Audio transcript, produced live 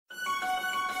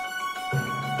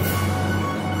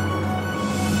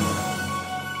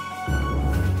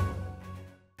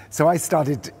So I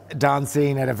started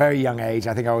dancing at a very young age.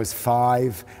 I think I was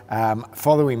 5,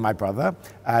 following my brother,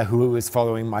 who was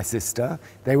following my sister.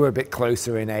 They were a bit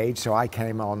closer in age, so I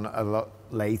came on a lot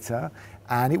later.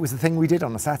 And it was the thing we did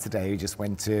on a Saturday. We just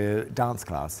went to dance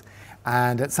class.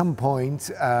 And at some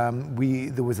point,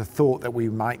 there was a thought that we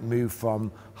might move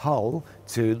from Hull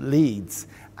to Leeds.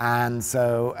 And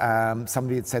so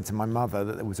somebody had said to my mother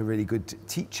that there was a really good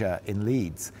teacher in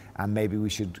Leeds, and maybe we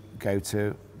should go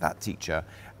to that teacher.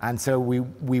 And so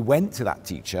we went to that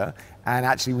teacher, and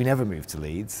actually we never moved to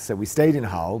Leeds. So we stayed in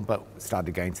Hull, but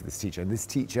started going to this teacher. And this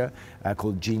teacher,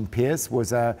 called Jean Pierce,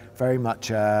 was very much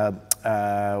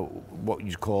what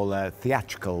you'd call a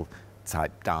theatrical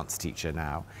type dance teacher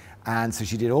now. And so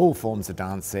she did all forms of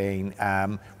dancing,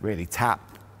 really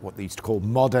tap, what they used to call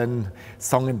modern,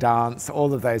 song and dance,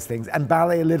 all of those things, and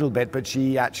ballet a little bit, but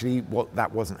she actually,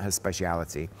 that wasn't her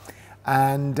speciality.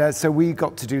 And so we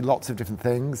got to do lots of different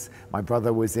things. My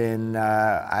brother was in,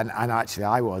 and actually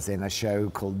I was in a show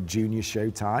called Junior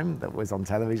Showtime that was on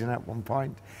television at one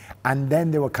point. And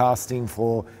then they were casting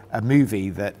for a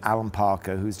movie that Alan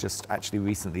Parker, who's just actually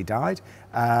recently died,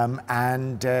 called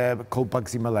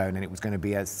Bugsy Malone, and it was going to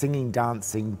be a singing,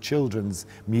 dancing children's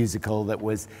musical that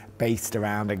was based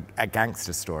around a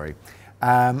gangster story.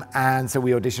 And so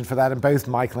we auditioned for that, and both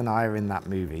Michael and I are in that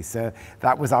movie. So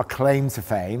that was our claim to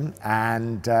fame.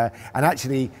 And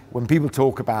actually, when people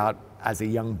talk about, as a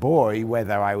young boy,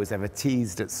 whether I was ever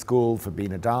teased at school for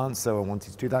being a dancer or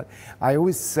wanting to do that, I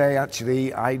always say,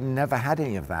 actually, I never had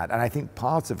any of that. And I think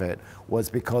part of it was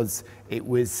because it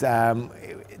was,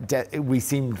 we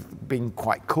seemed being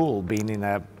quite cool, being in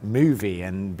a movie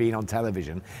and being on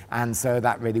television. And so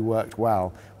that really worked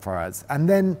well for us. And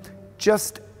then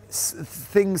just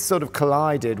things sort of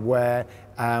collided where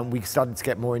we started to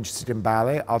get more interested in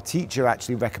ballet. Our teacher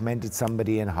actually recommended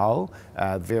somebody in Hull,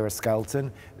 Vera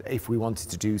Skelton, if we wanted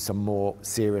to do some more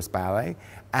serious ballet.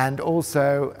 And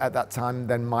also at that time,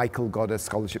 then Michael got a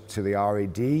scholarship to the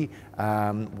RAD,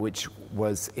 which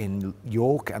was in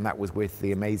York, and that was with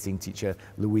the amazing teacher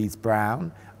Louise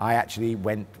Brown. I actually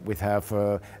went with her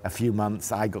for a few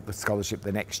months. I got the scholarship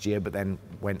the next year, but then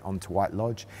went on to White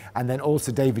Lodge. And then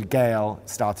also David Gale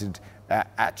started,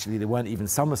 actually there weren't even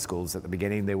summer schools at the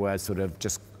beginning, they were sort of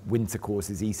just winter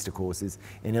courses, Easter courses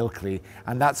in Ilkley.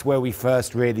 And that's where we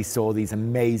first really saw these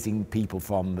amazing people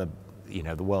from the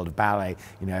world of ballet,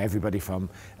 everybody from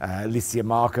Alicia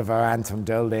Markova, Anton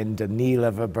Dolin,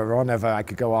 Danilova, Baronova, I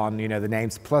could go on, the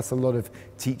names, plus a lot of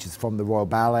teachers from the Royal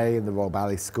Ballet and the Royal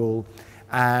Ballet School.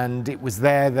 And it was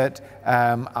there that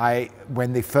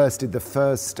when they first did the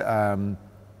first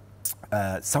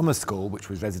summer school, which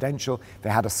was residential, they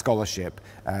had a scholarship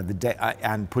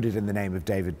and put it in the name of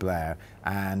David Blair,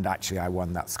 and actually I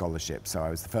won that scholarship, so I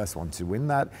was the first one to win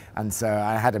that. And so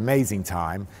I had an amazing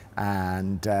time,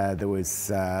 and there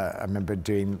was, I remember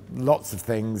doing lots of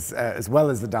things, as well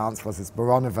as the dance process.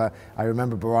 Baronova, I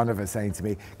remember Baronova saying to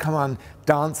me, come on,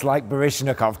 dance like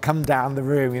Baryshnikov, come down the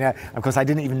room, Of course, I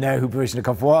didn't even know who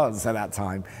Baryshnikov was at that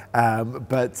time,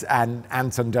 and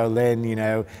Anton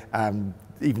Dolin,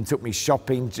 even took me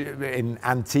shopping in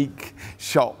antique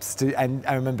shops, and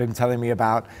I remember him telling me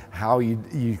about how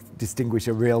you distinguish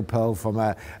a real pearl from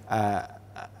a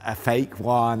fake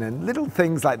one, and little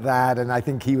things like that. And I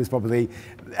think he was probably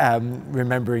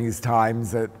remembering his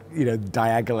times at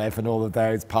Diaghilev and all of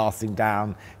those, passing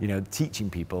down, teaching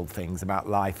people things about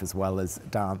life as well as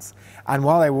dance. And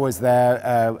while I was there,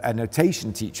 a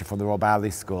notation teacher from the Royal Ballet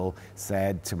School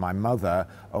said to my mother,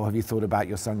 oh, have you thought about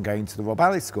your son going to the Royal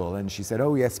Ballet School? And she said,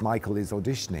 oh yes, Michael is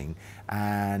auditioning.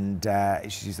 And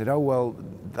she said, oh well,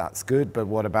 that's good, but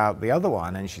what about the other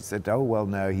one? And she said, oh well,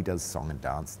 no, he does song and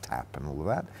dance, tap and all of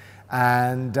that.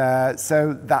 And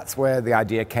so that's where the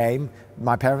idea came.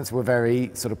 My parents were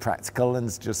very sort of practical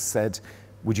and just said,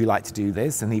 would you like to do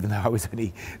this? And even though I was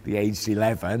only the age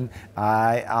 11,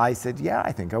 I said, yeah,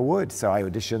 I think I would. So I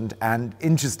auditioned, and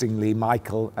interestingly,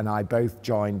 Michael and I both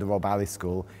joined the Royal Ballet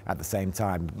School at the same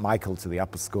time. Michael to the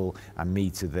upper school and me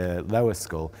to the lower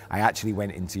school. I actually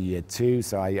went into year 2,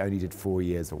 so I only did 4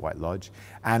 years at White Lodge.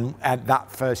 And at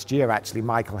that first year, actually,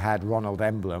 Michael had Ronald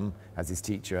Emblem as his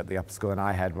teacher at the upper school, and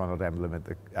I had Ronald Emblem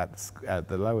at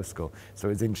the lower school. So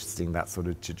it was interesting, that sort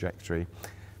of trajectory.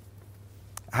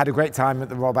 Had a great time at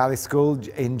the Royal Ballet School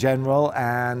in general,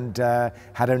 and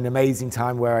had an amazing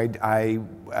time where I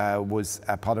was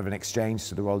a part of an exchange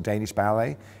to the Royal Danish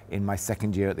Ballet in my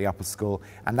second year at the upper school,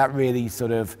 and that really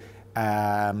sort of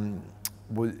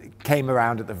came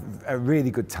around at a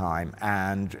really good time.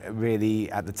 And really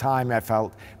at the time I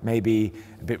felt maybe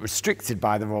a bit restricted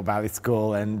by the Royal Ballet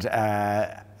School, and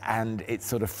and it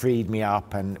sort of freed me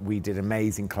up, and we did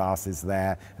amazing classes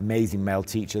there, amazing male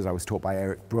teachers. I was taught by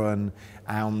Eric Brunn,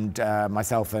 and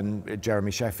myself and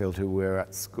Jeremy Sheffield, who were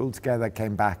at school together,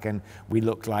 came back, and we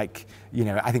looked like, you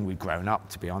know, I think we'd grown up,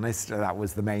 to be honest. That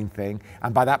was the main thing.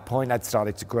 And by that point, I'd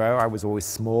started to grow. I was always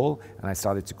small, and I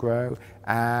started to grow.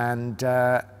 And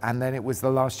then it was the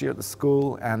last year at the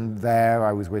school, and there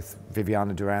I was with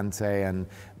Viviana Durante and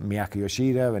Miyako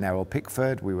Yoshida and Errol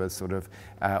Pickford. We were sort of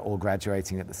all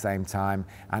graduating at the same time,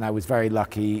 and I was very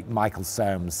lucky. Michael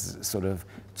Soames sort of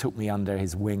took me under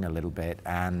his wing a little bit,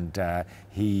 and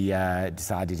he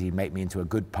decided he'd make me into a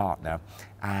good partner,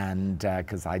 and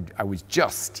because I was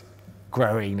just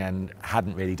growing and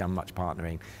hadn't really done much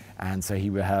partnering. And so he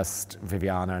rehearsed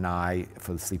Viviana and I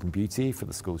for the Sleeping Beauty, for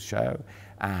the school show,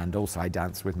 and also I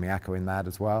danced with Miyako in that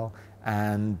as well.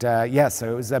 And yeah,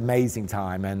 so it was an amazing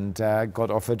time, and got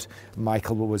offered.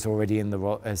 Michael was already in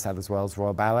the Sadler's Wells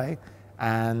Royal Ballet,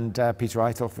 and Peter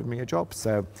Wright offered me a job.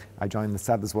 So I joined the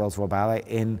Sadler's Wells Royal Ballet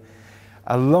in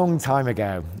a long time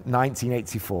ago,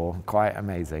 1984, quite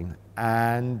amazing.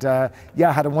 And yeah,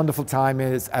 I had a wonderful time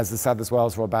as the Sadler's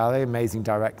Wells Royal Ballet, amazing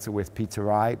director with Peter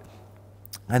Wright.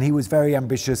 And he was very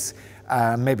ambitious.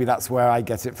 Maybe that's where I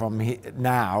get it from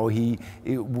now.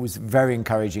 It was very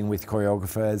encouraging with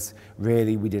choreographers.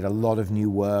 Really, we did a lot of new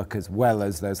work as well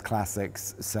as those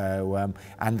classics. So,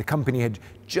 and the company had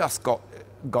just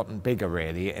gotten bigger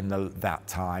really in that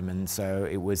time. And so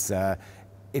it was,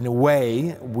 in a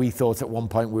way, we thought at one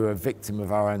point we were a victim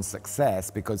of our own success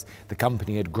because the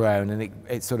company had grown, and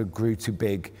it sort of grew too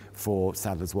big for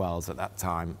Sadler's Wells at that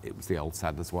time. It was the old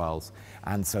Sadler's Wells.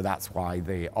 And so that's why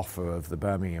the offer of the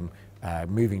Birmingham,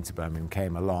 moving to Birmingham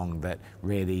came along, that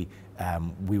really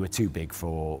we were too big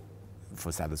for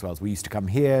Sadler's Wells. We used to come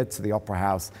here to the Opera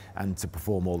House and to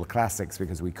perform all the classics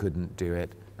because we couldn't do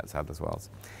it at Sadler's Wells.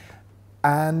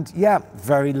 And yeah,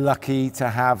 very lucky to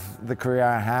have the career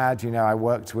I had. You know, I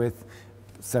worked with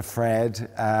Sir Fred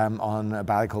on a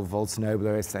ballet called Valse Noble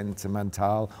et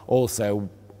Sentimentale. Also,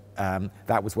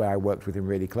 that was where I worked with him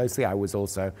really closely. I was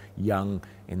also young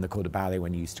in the Corps de Ballet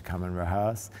when he used to come and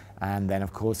rehearse. And then,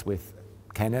 of course, with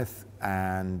Kenneth,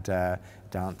 and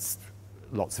danced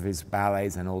lots of his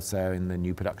ballets, and also in the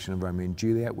new production of Romeo and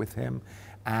Juliet with him.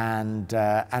 And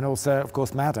also, of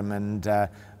course, Madame. And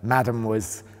Madame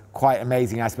was quite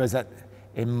amazing. I suppose that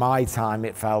in my time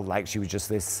it felt like she was just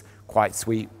this quite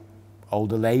sweet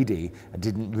older lady. I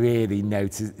didn't really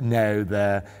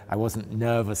I wasn't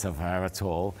nervous of her at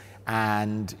all.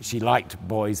 And she liked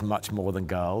boys much more than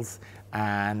girls.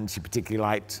 And she particularly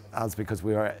liked us because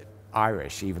we were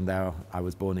Irish, even though I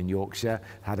was born in Yorkshire,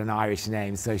 had an Irish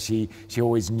name. So she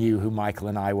always knew who Michael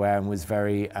and I were, and was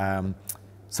very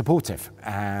supportive.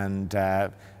 And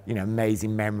you know,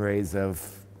 amazing memories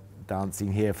of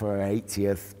dancing here for her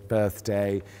 80th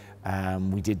birthday.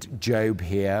 We did Job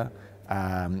here,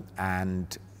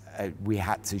 and we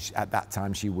had to, at that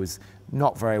time she was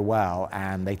not very well,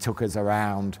 and they took us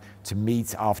around to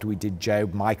meet after we did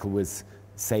Job. Michael was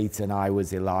Satan, I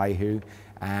was Elihu,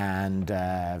 and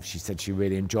she said she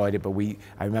really enjoyed it, but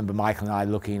I remember Michael and I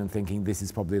looking and thinking, this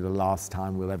is probably the last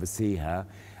time we'll ever see her.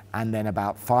 And then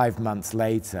about 5 months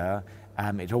later,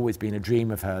 it'd always been a dream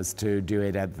of hers to do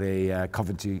it at the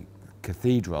Coventry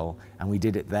Cathedral, and we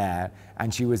did it there,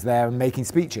 and she was there making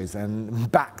speeches,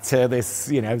 and back to this,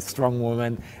 you know, strong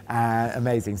woman,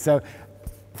 amazing. So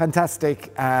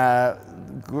fantastic,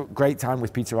 great time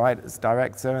with Peter Wright as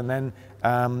director, and then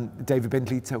David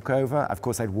Bintley took over. Of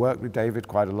course, I'd worked with David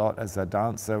quite a lot as a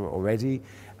dancer already,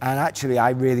 and actually I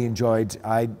really enjoyed,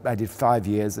 I did 5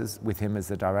 years with him as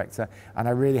the director, and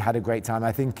I really had a great time.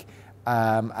 I think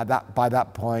by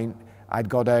that point I'd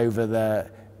got over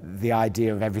the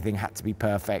idea of everything had to be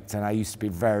perfect, and I used to be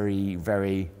very,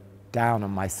 very down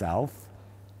on myself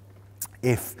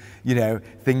if, you know,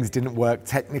 things didn't work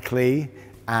technically,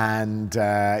 and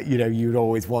you know, you'd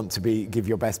always want to give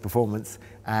your best performance.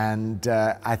 And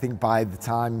I think by the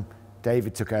time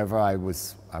David took over, I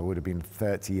would have been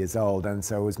 30 years old, and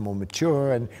so I was more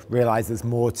mature and realized there's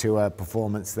more to a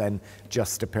performance than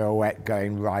just a pirouette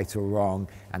going right or wrong,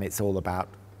 and it's all about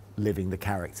living the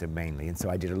character mainly. And so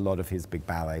I did a lot of his big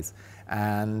ballets,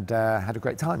 and had a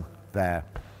great time there.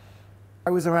 I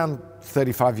was around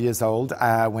 35 years old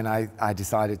when I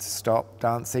decided to stop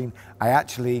dancing. I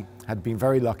actually had been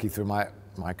very lucky through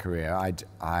my career.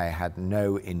 I had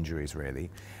no injuries really,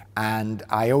 and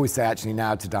I always say actually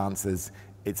now to dancers,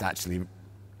 it's actually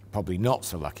probably not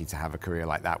so lucky to have a career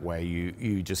like that where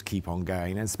you just keep on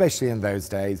going. And especially in those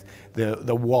days,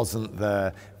 there wasn't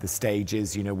the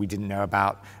stages, you know, we didn't know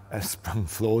about sprung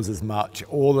floors as much,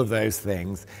 all of those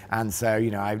things. And so,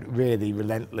 you know, I really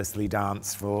relentlessly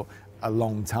danced for a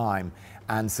long time.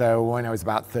 And so when I was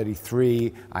about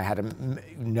 33, I had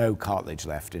no cartilage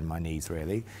left in my knees,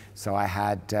 really. So I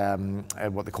had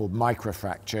what they called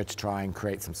microfracture to try and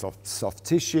create some soft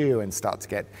tissue and start to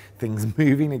get things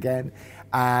moving again.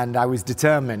 And I was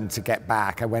determined to get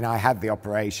back. And when I had the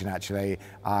operation, actually,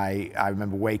 I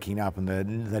remember waking up and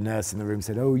the nurse in the room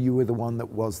said, "Oh, you were the one that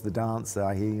was the dancer.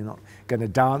 I hear you're not going to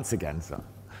dance again."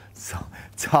 So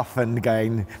tough and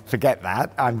going, forget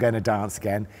that, I'm going to dance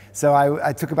again. So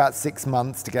I took about 6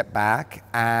 months to get back,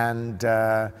 and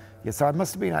so I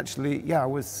must have been actually, I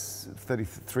was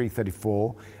 33,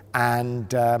 34,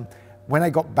 and when I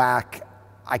got back,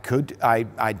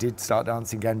 I did start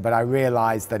dancing again, but I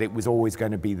realized that it was always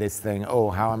going to be this thing, oh,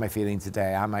 how am I feeling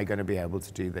today? Am I going to be able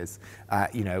to do this?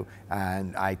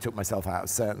 And I took myself out of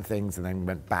certain things and then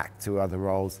went back to other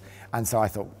roles. And so I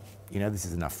thought, this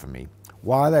is enough for me.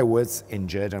 While I was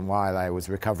injured and while I was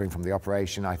recovering from the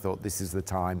operation, I thought this is the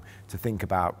time to think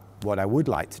about what I would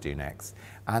like to do next.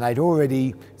 And I'd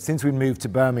already, since we moved to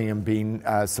Birmingham, been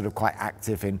sort of quite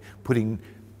active in putting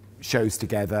shows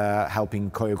together, helping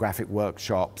choreographic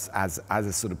workshops as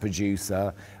a sort of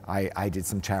producer. I did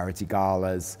some charity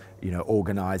galas,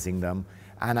 organizing them,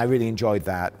 and I really enjoyed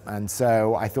that. And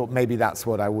so I thought maybe that's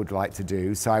what I would like to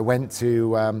do. So I went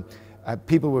to,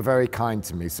 people were very kind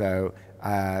to me. So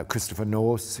Christopher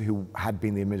Norse, who had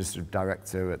been the administrative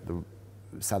director at the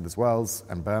Sadler's Wells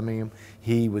and Birmingham,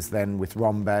 he was then with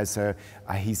Rombe, so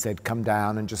he said, come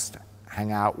down and just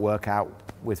hang out, work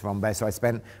out with Rombe. So I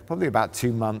spent probably about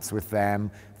 2 months with them,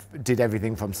 did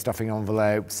everything from stuffing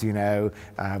envelopes,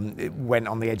 went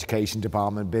on the education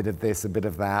department, a bit of this, a bit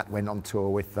of that, went on tour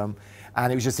with them.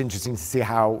 And it was just interesting to see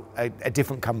how a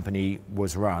different company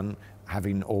was run,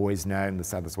 having always known the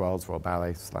Sadler's Wells Royal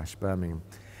Ballet / Birmingham.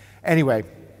 Anyway,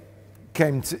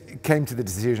 came to the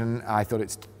decision. I thought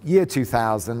it's year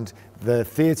 2000. The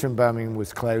theatre in Birmingham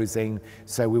was closing,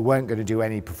 so we weren't going to do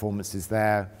any performances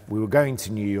there. We were going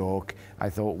to New York.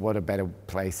 I thought, what a better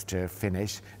place to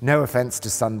finish. No offence to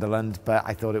Sunderland, but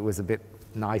I thought it was a bit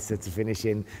nicer to finish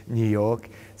in New York.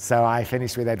 So I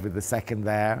finished with Edward II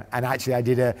there. And actually I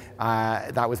did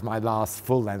that was my last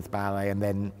full-length ballet. And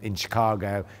then in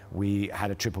Chicago, we had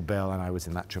a triple bill, and I was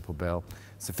in that triple bill.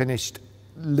 So finished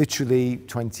literally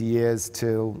 20 years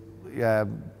till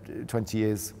 20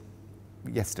 years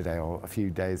yesterday or a few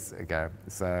days ago.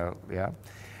 So yeah,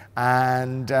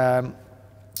 and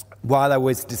while I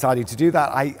was deciding to do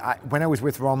that, when I was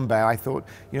with Rombe, I thought,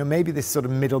 maybe this sort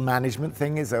of middle management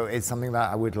thing is something that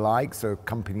I would like, so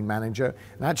company manager.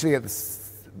 And actually at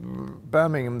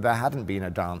Birmingham, there hadn't been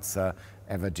a dancer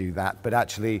ever do that, but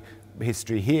actually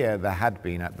history here, there had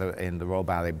been in the Royal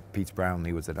Ballet. Peter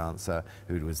Brownlee was a dancer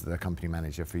who was the company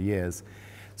manager for years.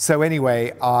 So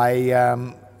anyway,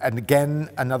 and again,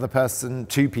 another person,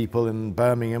 2 people in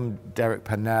Birmingham, Derek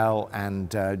Purnell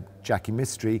and Jackie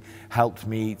Mystery, helped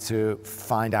me to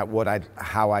find out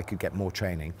how I could get more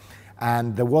training.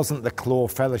 And there wasn't the Claw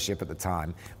Fellowship at the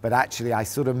time, but actually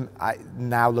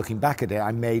now looking back at it,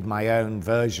 I made my own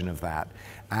version of that.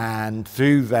 And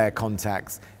through their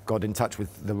contacts, got in touch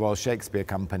with the Royal Shakespeare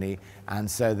Company, and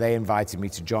so they invited me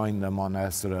to join them on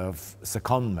a sort of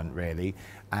secondment, really.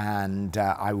 And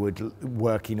I would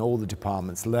work in all the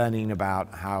departments, learning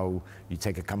about how you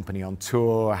take a company on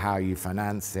tour, how you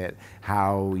finance it,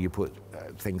 how you put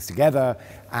things together,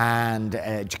 and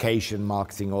education,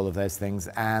 marketing, all of those things.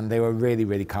 And they were really,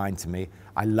 really kind to me.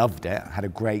 I loved it, had a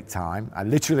great time. I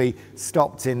literally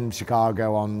stopped in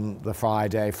Chicago on the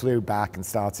Friday, flew back and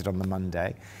started on the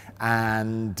Monday,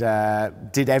 and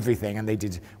did everything. And they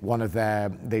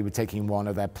were taking one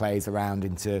of their plays around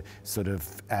into sort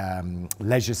of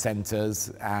leisure centers.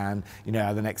 And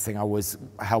the next thing I was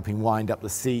helping wind up the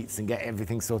seats and get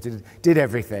everything sorted, did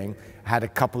everything. Had a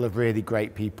couple of really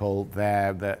great people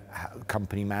there,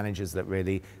 company managers that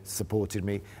really supported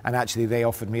me. And actually they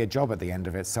offered me a job at the end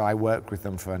of it. So I worked with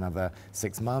them for another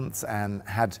 6 months and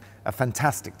had a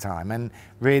fantastic time and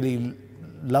really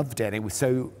loved it.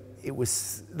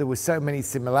 There were so many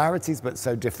similarities, but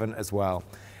so different as well.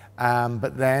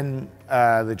 But then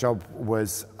the job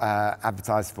was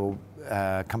advertised for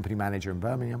company manager in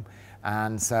Birmingham.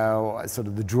 And so sort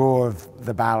of the draw of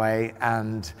the ballet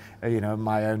and,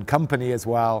 my own company as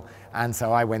well. And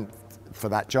so I went for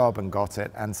that job and got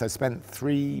it. And so spent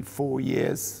 3-4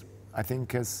 years, I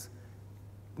think, as,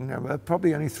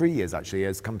 probably only 3 years actually,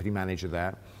 as company manager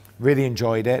there. Really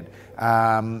enjoyed it.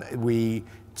 We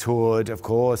toured, of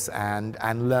course,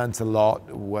 and learnt a lot,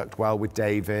 worked well with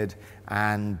David,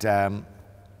 and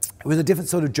it was a different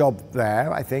sort of job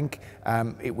there, I think.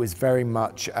 It was very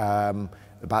much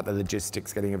about the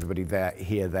logistics, getting everybody there,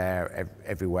 here, there,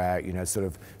 everywhere, you know, sort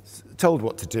of told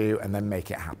what to do and then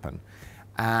make it happen.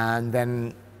 And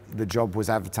then the job was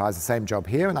advertised, the same job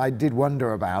here, and I did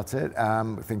wonder about it,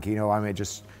 thinking, I may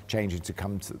just change it to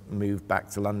move back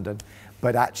to London.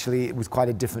 But actually, it was quite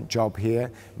a different job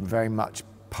here, very much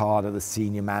part of the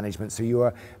senior management. So you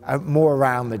were more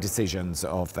around the decisions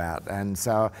of that. And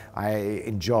so I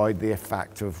enjoyed the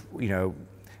fact of,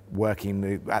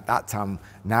 working at that time.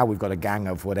 Now we've got a gang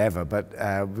of whatever, but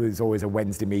there was always a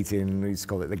Wednesday meeting, we used to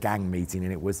call it the gang meeting,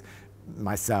 and it was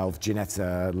myself,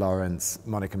 Ginetta Lawrence,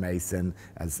 Monica Mason,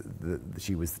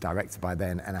 she was the director by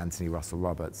then, and Anthony Russell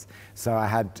Roberts. So I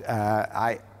had,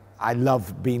 I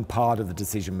loved being part of the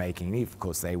decision making. Of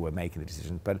course, they were making the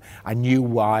decisions, but I knew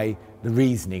why the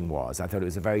reasoning was. I thought it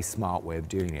was a very smart way of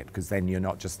doing it, because then you're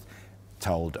not just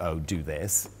told, oh, do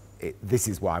this. This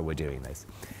is why we're doing this.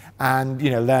 And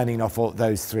learning off all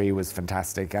those three was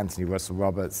fantastic. Anthony Russell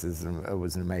Roberts was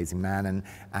an amazing man,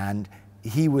 and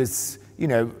he was,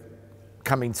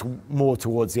 coming more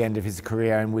towards the end of his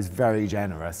career, and was very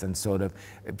generous and sort of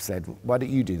said, why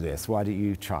don't you do this? Why don't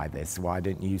you try this? Why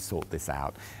don't you sort this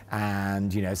out?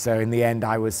 And, so in the end,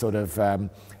 I was sort of,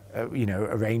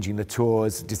 arranging the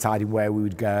tours, deciding where we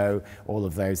would go, all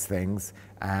of those things.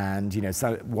 And,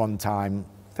 so one time,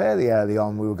 fairly early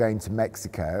on, we were going to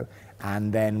Mexico,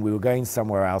 and then we were going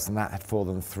somewhere else, and that had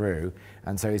fallen through.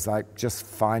 And so he's like, just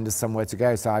find us somewhere to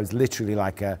go. So I was literally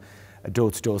like a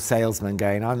door-to-door salesman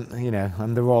going,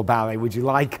 I'm the Royal Ballet, would you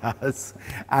like us?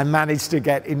 And managed to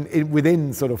get,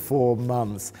 within sort of 4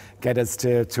 months, get us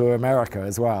to America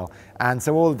as well. And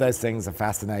so all of those things are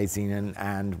fascinating,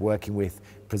 and working with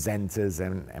presenters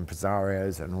and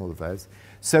impresarios and all of those.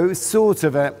 So it was sort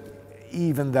of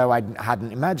even though I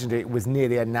hadn't imagined it, it was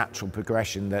nearly a natural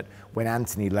progression that when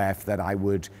Anthony left, that I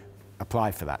would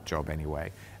apply for that job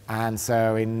anyway. And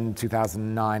so in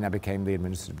 2009, I became the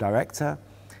administrative director,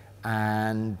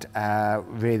 and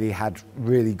really had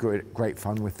great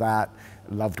fun with that.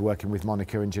 Loved working with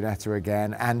Monica and Ginetta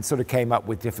again, and sort of came up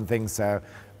with different things. So,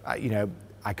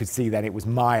 I could see that it was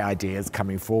my ideas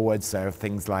coming forward. So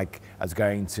things like I was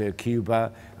going to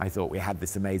Cuba. I thought we had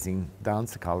this amazing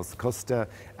dancer, Carlos Acosta,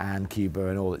 and Cuba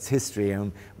and all its history,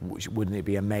 and wouldn't it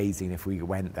be amazing if we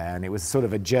went there? And it was sort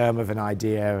of a germ of an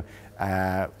idea.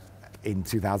 In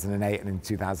 2008 and in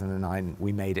 2009,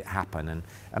 we made it happen. An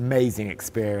amazing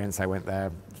experience. I went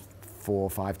there 4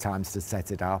 or 5 times to set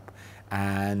it up,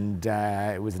 and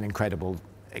it was an incredible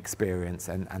experience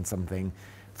and something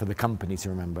for the company to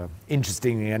remember.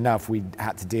 Interestingly enough, we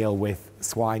had to deal with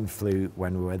swine flu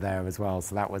when we were there as well,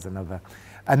 so that was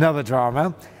another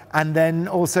drama. And then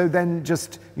also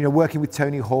just working with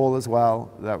Tony Hall as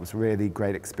well. That was really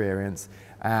great experience.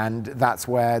 And that's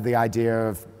where the idea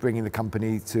of bringing the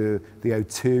company to the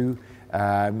O2,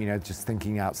 just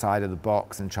thinking outside of the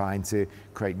box and trying to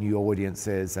create new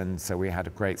audiences. And so we had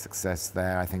a great success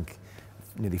there. I think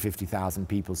nearly 50,000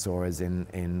 people saw us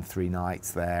in 3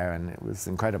 nights there, and it was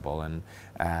incredible, and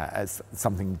as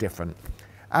something different.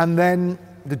 And then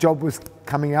the job was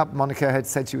coming up. Monica had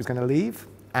said she was going to leave,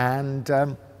 and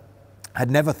had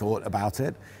never thought about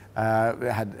it.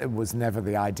 It was never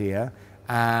the idea.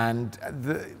 And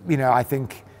I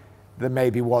think there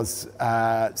maybe was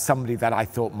somebody that I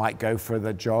thought might go for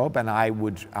the job, and I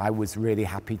was really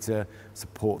happy to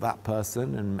support that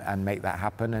person and make that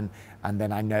happen. And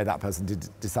then I know that person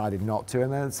decided not to,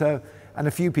 and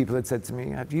a few people had said to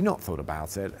me, "Have you not thought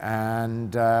about it?"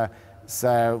 And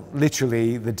so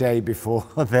literally the day before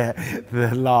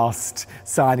the last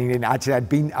signing in,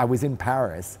 actually I was in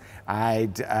Paris.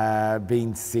 I'd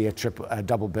been to see a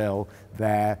double bill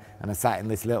there, and I sat in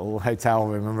this little hotel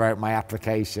room and wrote my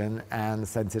application and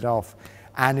sent it off.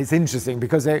 And it's interesting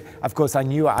because, of course, I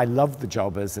knew I loved the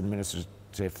job as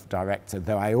administrative director,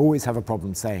 though I always have a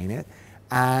problem saying it.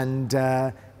 And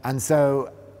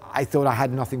so I thought I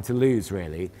had nothing to lose,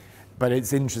 really. But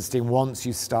it's interesting, once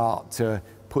you start to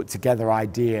put together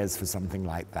ideas for something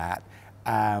like that,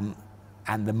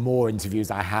 and the more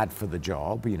interviews I had for the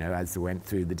job, as I went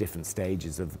through the different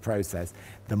stages of the process,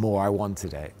 the more I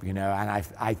wanted it, and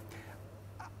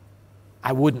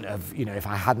I wouldn't have, if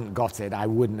I hadn't got it, I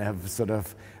wouldn't have sort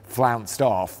of flounced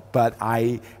off, but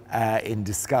in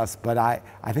disgust, but I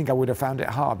think I would have found it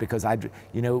hard, because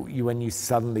when you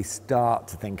suddenly start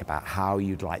to think about how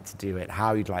you'd like to do it,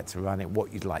 how you'd like to run it,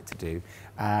 what you'd like to do,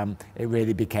 it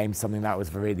really became something that I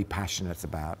was really passionate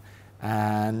about.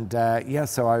 And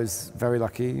so I was very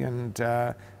lucky, and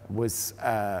was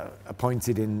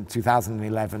appointed in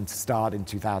 2011 to start in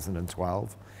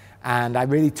 2012. And I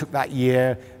really took that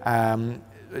year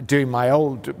doing my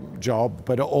old job,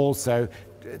 but also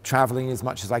traveling as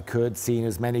much as I could, seeing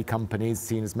as many companies,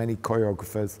 seeing as many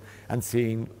choreographers, and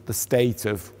seeing the state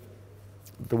of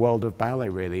the world of ballet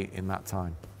really in that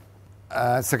time.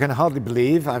 So I can hardly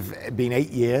believe I've been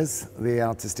 8 years the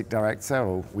artistic director,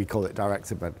 or we call it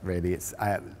director, but really it's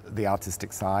the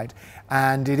artistic side.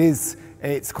 And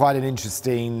it's quite an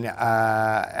interesting,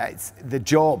 the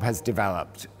job has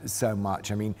developed so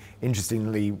much. I mean,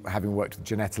 interestingly, having worked with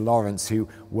Janetta Lawrence, who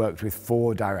worked with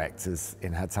 4 directors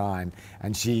in her time,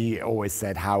 and she always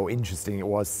said how interesting it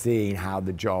was seeing how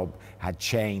the job had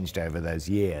changed over those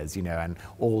years, you know, and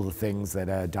all the things that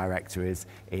a director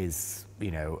is you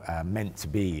know, meant to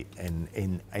be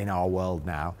in our world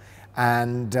now.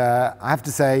 And I have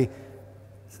to say,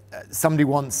 somebody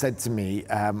once said to me,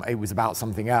 it was about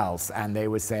something else, and they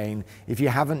were saying, if you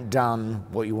haven't done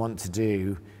what you want to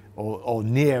do, or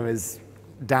near as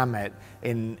damn it,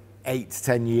 in 8 to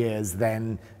 10 years,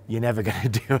 then you're never going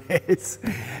to do it.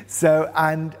 So,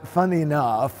 and funny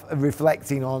enough,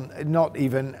 reflecting on not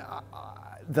even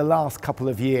the last couple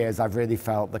of years, I've really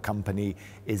felt the company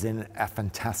is in a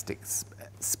fantastic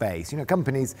space. You know,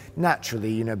 companies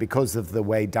naturally, you know, because of the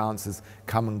way dancers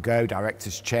come and go,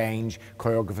 directors change,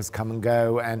 choreographers come and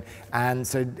go, and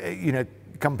so, you know,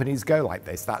 companies go like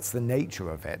this. That's the nature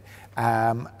of it.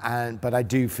 But I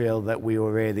do feel that we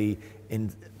were really in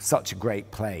such a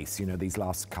great place, you know, these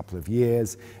last couple of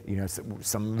years. You know,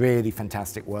 some really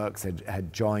fantastic works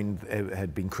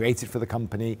had been created for the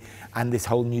company, and this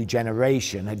whole new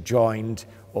generation had joined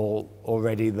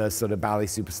already the sort of ballet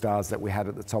superstars that we had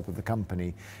at the top of the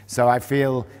company. So I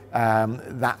feel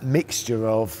that mixture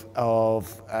of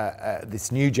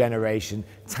this new generation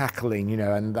tackling, you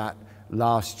know, and that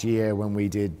last year when we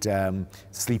did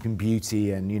Sleeping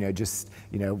Beauty, and, you know, just,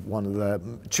 you know, one of the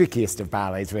trickiest of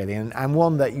ballets really, and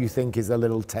one that you think is a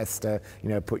little tester, you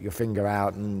know, put your finger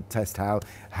out and test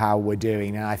how we're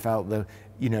doing. And I felt that,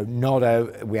 you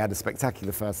know, we had a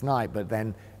spectacular first night, but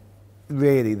then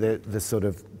really the sort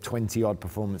of 20-odd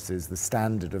performances, the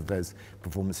standard of those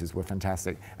performances were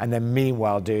fantastic. And then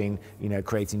meanwhile doing, you know,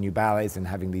 creating new ballets and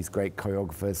having these great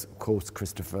choreographers, of course,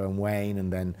 Christopher and Wayne,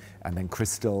 and then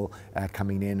Crystal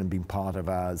coming in and being part of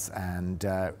us, and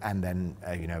then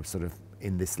you know, sort of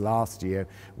in this last year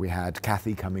we had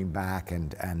Kathy coming back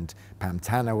and Pam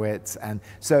Tanowitz, and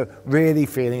so really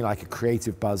feeling like a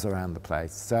creative buzz around the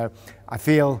place. So I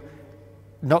feel,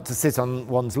 not to sit on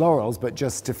one's laurels, but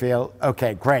just to feel,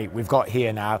 okay, great, we've got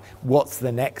here now, what's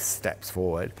the next steps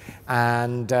forward?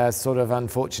 And sort of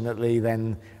unfortunately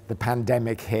then the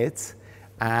pandemic hit,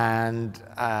 and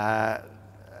I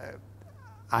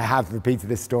have repeated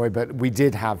this story, but we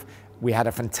had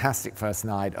a fantastic first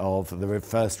night of the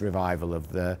first revival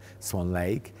of the Swan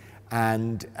Lake,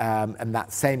 and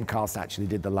that same cast actually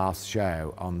did the last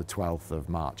show on the 12th of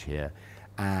March here.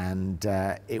 And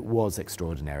it was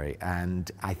extraordinary, and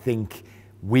I think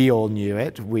we all knew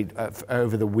it.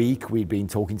 Over the week we'd been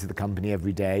talking to the company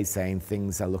every day saying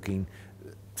things are looking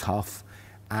tough,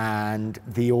 and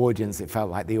the audience, it felt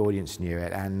like the audience knew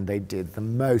it, and they did the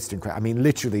most incredible, I mean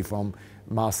literally from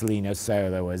Marcelino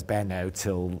solo as Benno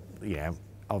till, you know,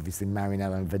 obviously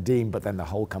Marinella and Vadim, but then the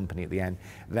whole company at the end,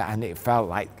 and it felt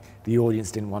like the audience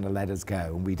didn't want to let us go,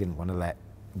 and we didn't want to let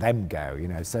them go, you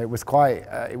know. So it was quite,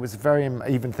 it was very,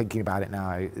 even thinking about it now,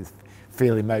 I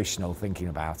feel emotional thinking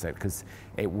about it, because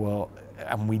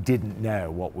and we didn't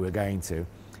know what we were going to.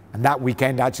 And that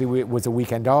weekend actually was a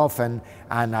weekend off, and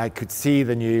I could see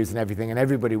the news and everything, and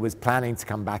everybody was planning to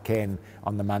come back in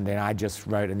on the Monday, and I just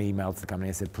wrote an email to the company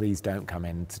and said, please don't come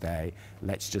in today,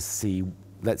 let's just see,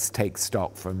 let's take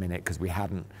stock for a minute, because we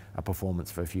hadn't a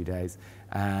performance for a few days.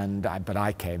 But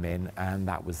I came in, and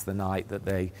that was the night that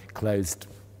they closed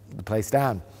the place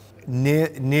down.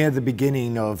 Near the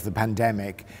beginning of the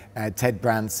pandemic, Ted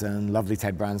Branson, lovely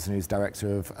Ted Branson, who's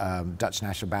director of Dutch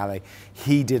National Ballet,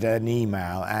 he did an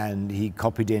email and he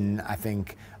copied in, I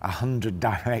think, 100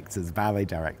 directors, ballet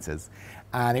directors.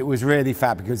 And it was really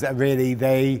fab, because really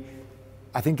they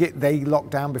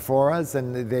locked down before us,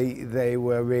 and they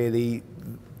were really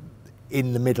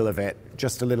in the middle of it,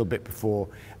 just a little bit before.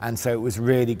 And so it was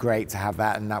really great to have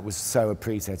that, and that was so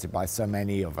appreciated by so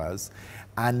many of us.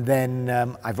 And then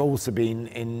I've also been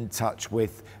in touch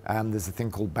with, there's a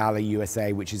thing called Ballet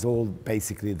USA, which is all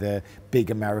basically the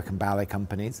big American ballet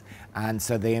companies. And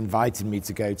so they invited me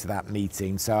to go to that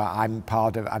meeting. So I'm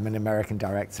an American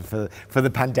director for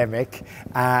the pandemic.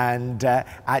 And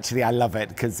actually I love it,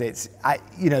 because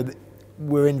you know,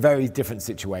 we're in very different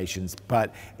situations,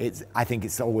 but I think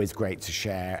it's always great to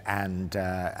share,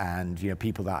 and you know,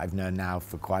 people that I've known now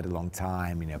for quite a long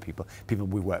time, you know, people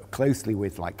we work closely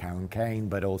with, like Karen Kane,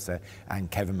 but also, and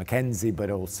Kevin McKenzie,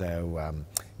 but also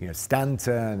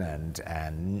Stanton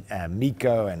and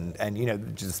Miko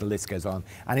and just the list goes on.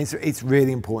 And it's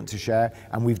really important to share,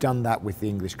 and we've done that with the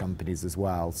English companies as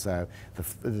well. So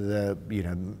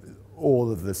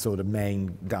all of the sort of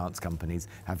main dance companies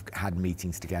have had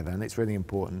meetings together, and it's really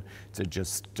important to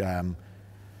just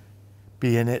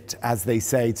be in it, as they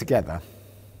say, together.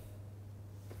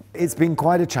 It's been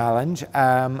quite a challenge.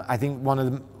 I think one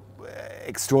of the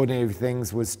extraordinary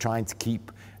things was trying to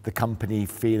keep the company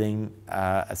feeling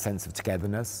a sense of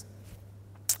togetherness.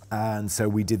 And so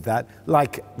we did that,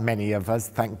 like many of us.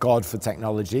 Thank God for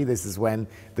technology. This is when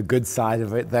the good side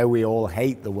of it, though we all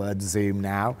hate the word Zoom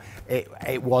now,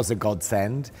 it was a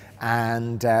godsend.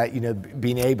 And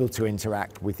being able to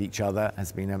interact with each other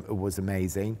was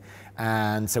amazing.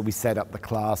 And so we set up the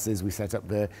classes, we set up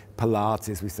the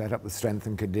Pilates, we set up the strength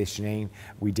and conditioning.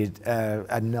 We did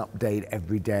an update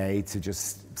every day to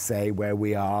just say where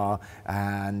we are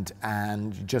and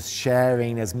just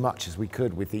sharing as much as we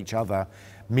could with each other.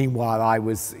 Meanwhile, I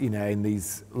was, in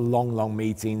these long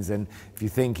meetings, and if you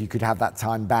think you could have that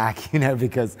time back,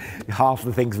 because half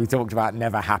the things we talked about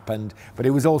never happened, but it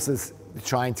was also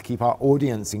trying to keep our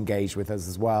audience engaged with us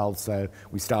as well. So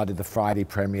we started the Friday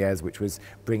premieres, which was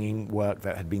bringing work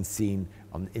that had been seen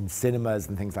in cinemas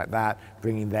and things like that,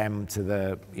 bringing them to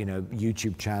the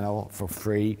YouTube channel for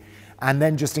free, and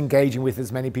then just engaging with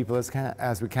as many people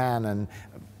as we can. And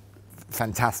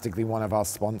fantastically, one of our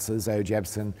sponsors, O.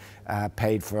 Jebsen,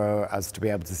 paid for us to be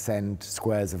able to send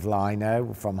squares of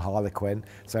lino from Harlequin,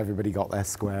 so everybody got their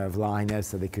square of lino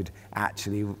so they could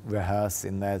actually rehearse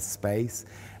in their space.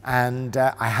 And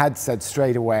I had said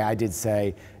straight away, I did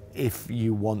say, if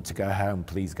you want to go home,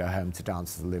 please go home to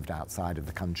dancers that lived outside of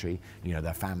the country,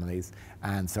 their families.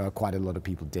 And so quite a lot of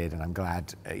people did, and I'm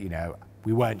glad,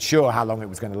 we weren't sure how long it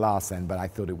was going to last then, but I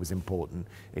thought it was important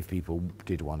if people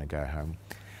did want to go home.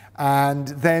 And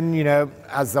then,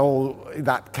 as all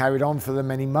that carried on for the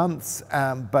many months,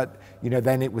 but,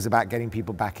 then it was about getting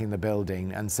people back in the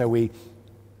building. And so we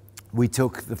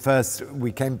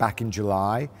came back in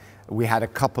July. We had a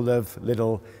couple of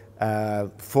little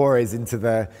forays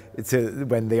into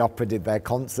when the opera did their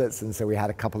concerts, and so we had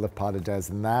a couple of pas de deux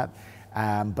in that.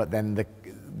 But then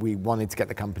we wanted to get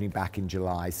the company back in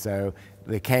July. So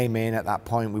they came in. At that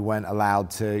point, we weren't allowed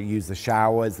to use the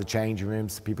showers, the changing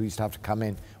rooms. People used to have to come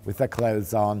in with their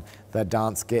clothes on, their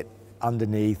dance kit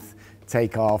underneath,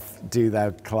 take off, do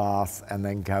their class, and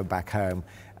then go back home.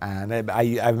 And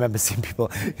I remember seeing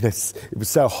people, it was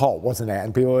so hot, wasn't it?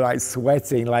 And people were like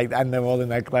sweating, and they're all in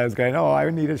their clothes going, oh, I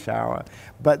need a shower.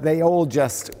 But they all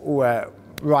just were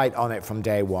right on it from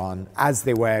day one, as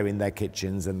they were in their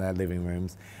kitchens and their living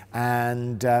rooms.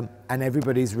 And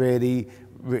everybody's really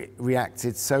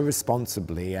reacted so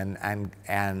responsibly,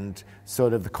 and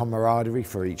sort of the camaraderie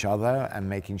for each other and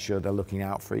making sure they're looking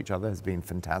out for each other has been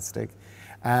fantastic.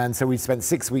 And so we spent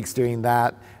 6 weeks doing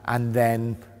that, and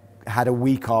then had a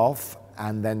week off,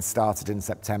 and then started in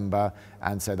September,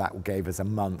 and so that gave us a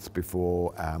month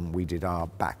before we did our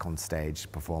back on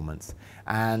stage performance.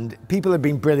 And people have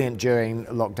been brilliant during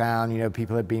lockdown.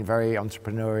 People have been very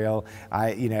entrepreneurial,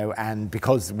 and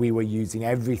because we were using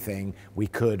everything we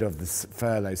could of the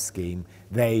furlough scheme,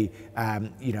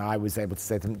 I was able to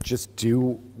say to them, just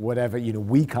do whatever,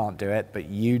 we can't do it, but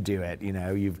you do it.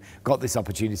 You've got this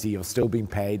opportunity, you're still being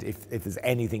paid if there's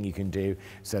anything you can do.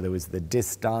 So there was the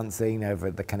disc dancing over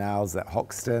at the canals at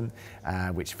Hoxton,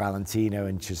 which Valentino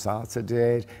and Chisata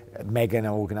did. Megan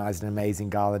organised an amazing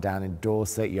gala down in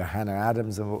Dorset. Johanna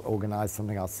Adams organised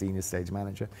something, our senior stage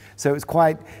manager. So it was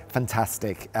quite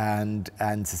fantastic, and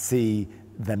to see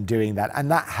them doing that, and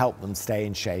that helped them stay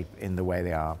in shape in the way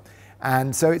they are.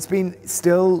 And so it's been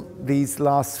still, these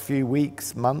last few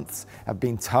weeks, months have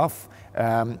been tough.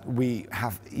 We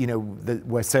have,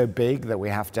 we're so big that we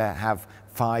have to have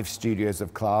 5 studios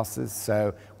of classes.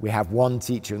 So we have one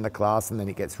teacher in the class, and then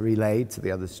it gets relayed to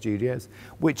the other studios,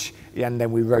 and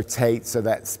then we rotate so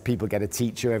that people get a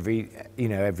teacher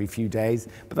every few days.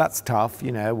 But that's tough.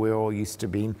 We're all used to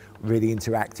being really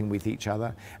interacting with each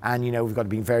other. And, we've got to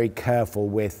be very careful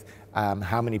with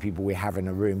how many people we have in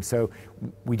a room. So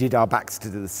we did our backs to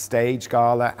the stage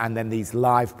gala, and then these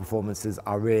live performances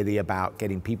are really about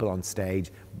getting people on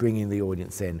stage, bringing the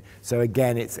audience in. So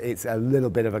again, it's a little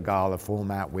bit of a gala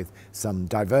format with some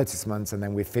divertissements, and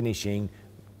then we're finishing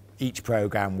each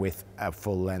program with a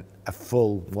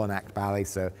full one-act ballet,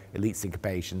 so elite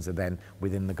syncopations are then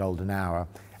within the golden hour.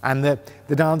 And the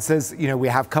dancers, we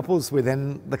have couples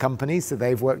within the company, so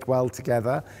they've worked well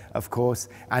together, of course,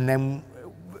 and then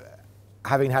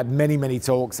having had many, many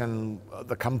talks, and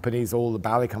the companies, all the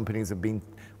ballet companies have been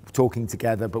talking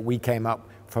together, but we came up,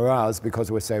 for us,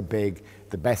 because we're so big,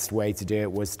 the best way to do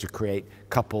it was to create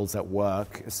couples at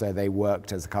work, so they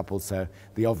worked as a couple. So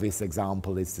the obvious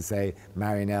example is to say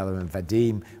Marianella and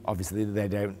Vadim, obviously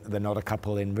they're not a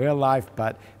couple in real life,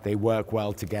 but they work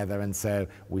well together, and so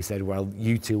we said, well,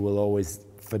 you two will always,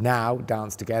 for now,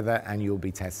 dance together and you'll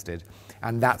be tested.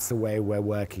 And that's the way we're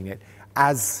working it.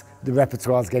 As the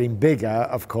repertoire is getting bigger,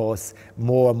 of course,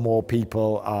 more and more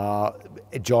people are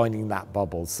joining that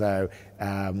bubble. So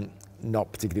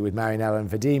not particularly with Marianella and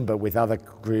Vadim, but with other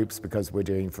groups, because we're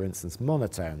doing, for instance,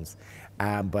 monotones.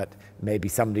 But maybe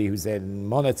somebody who's in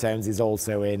monotones is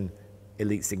also in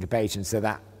elite syncopation, so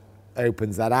that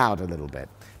opens that out a little bit.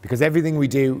 Because everything we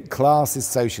do, class is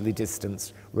socially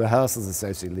distanced, rehearsals are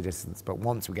socially distanced, but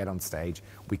once we get on stage,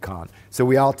 we can't. So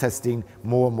we are testing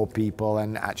more and more people,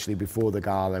 and actually before the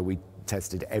gala, we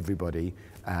tested everybody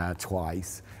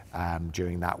twice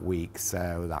during that week.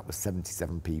 So that was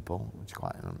 77 people, which is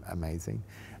quite amazing.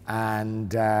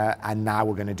 And now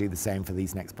we're going to do the same for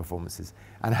these next performances.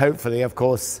 And hopefully, of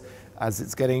course, as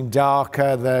it's getting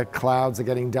darker, the clouds are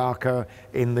getting darker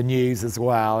in the news as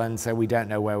well, and so we don't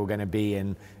know where we're going to be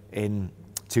in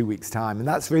 2 weeks' time. And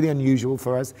that's really unusual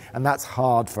for us, and that's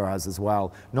hard for us as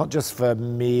well. Not just for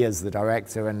me as the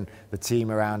director and the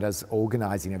team around us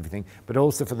organising everything, but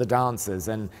also for the dancers.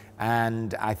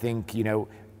 And I think, you know,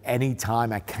 any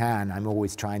time I can, I'm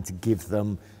always trying to give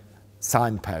them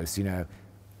signposts, you know,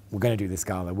 we're going to do this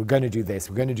gala, we're going to do this,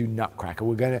 we're going to do Nutcracker,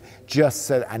 we're going to just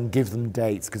so, and give them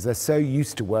dates, because they're so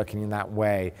used to working in that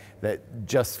way that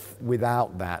just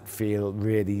without that feel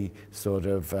really sort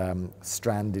of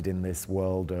stranded in this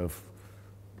world of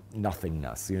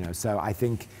nothingness, you know. So I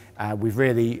think we've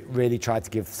really tried to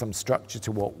give some structure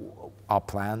to what our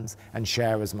plans and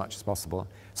share as much as possible.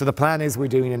 So the plan is we're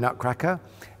doing a Nutcracker,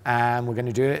 and we're going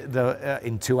to do it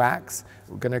in 2 acts.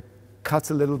 We're going to cut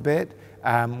a little bit.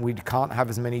 We can't have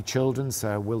as many children,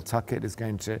 so Will Tuckett is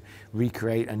going to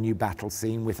recreate a new battle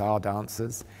scene with our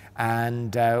dancers.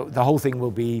 And the whole thing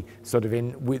will be sort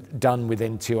of done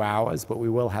within 2 hours, but we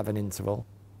will have an interval.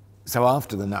 So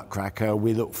after the Nutcracker,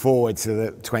 we look forward to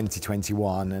the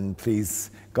 2021, and please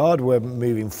God, we're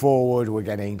moving forward, we're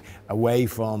getting away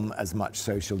from as much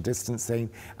social distancing,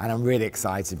 and I'm really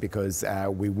excited because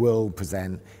we will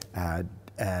present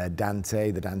Dante,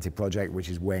 the Dante Project, which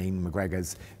is Wayne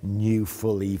McGregor's new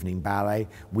full evening ballet.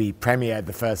 We premiered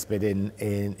the first bit in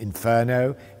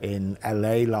Inferno in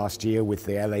LA last year with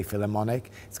the LA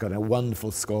Philharmonic. It's got a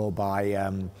wonderful score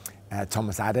by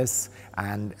Thomas Addis,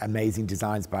 and amazing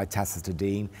designs by Tacita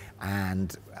Dean,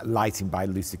 and lighting by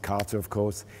Lucy Carter, of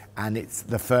course. And it's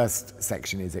the first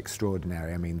section is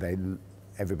extraordinary. I mean,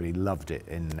 everybody loved it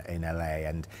in LA,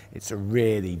 and it's a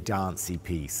really dancey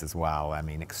piece as well. I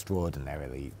mean,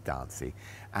 extraordinarily dancey.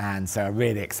 And so I'm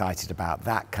really excited about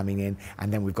that coming in.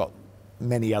 And then we've got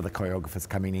many other choreographers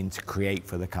coming in to create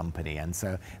for the company. And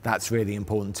so that's really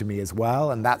important to me as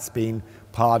well. And that's been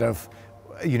part of,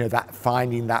 you know, that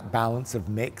finding that balance of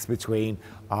mix between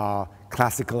our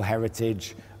classical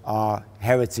heritage, our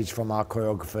heritage from our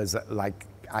choreographers like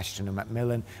Ashton and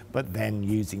Macmillan, but then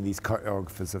using these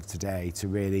choreographers of today to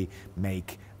really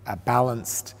make a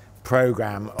balanced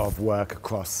program of work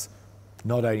across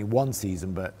not only 1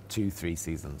 season, but 2-3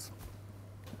 seasons.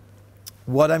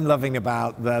 What I'm loving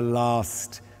about the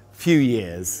last few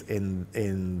years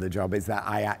in the job is that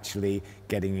I actually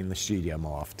getting in the studio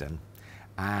more often.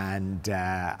 And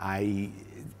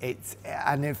it's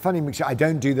a funny mixture. I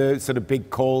don't do the sort of big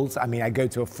calls. I mean, I go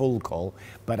to a full call,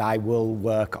 but I will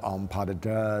work on pas de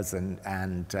deux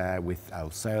and with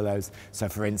solos. So,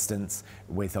 for instance,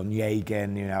 with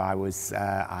Onegin, you know, I was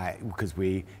because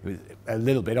it was a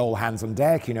little bit all hands on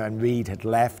deck, you know, and Reed had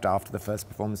left after the first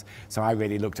performance, so I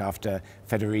really looked after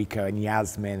Federico and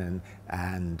Yasmin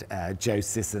and Joe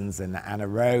Sissons and Anna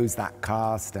Rose, that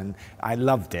cast, and I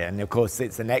loved it. And of course,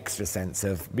 it's an extra sense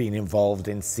of being involved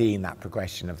in seeing that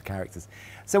progression of the characters.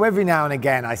 So every now and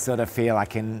again, I sort of feel I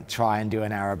can try and do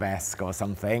an arabesque or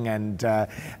something, and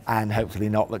hopefully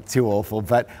not look too awful.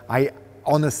 But I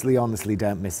honestly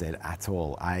don't miss it at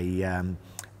all. I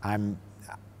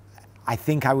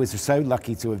think I was so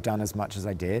lucky to have done as much as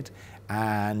I did,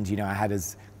 and you know, I had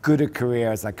as good a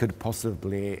career as I could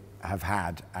possibly have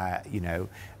had, you know,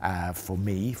 for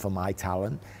me, for my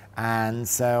talent. And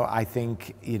so I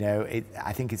think, you know,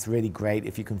 I think it's really great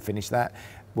if you can finish that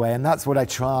way, and that's what I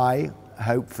try,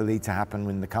 hopefully, to happen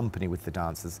in the company with the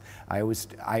dancers. I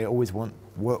always want,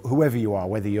 whoever you are,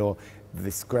 whether you're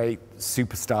this great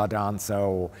superstar dancer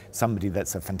or somebody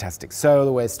that's a fantastic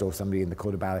soloist or somebody in the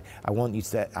Kauldhar Ballet, I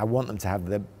want them to have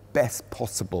the best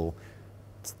possible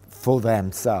for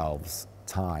themselves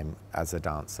time as a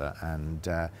dancer, and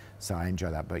so I enjoy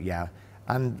that. But yeah,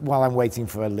 and while I'm waiting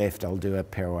for a lift, I'll do a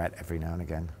pirouette every now and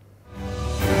again.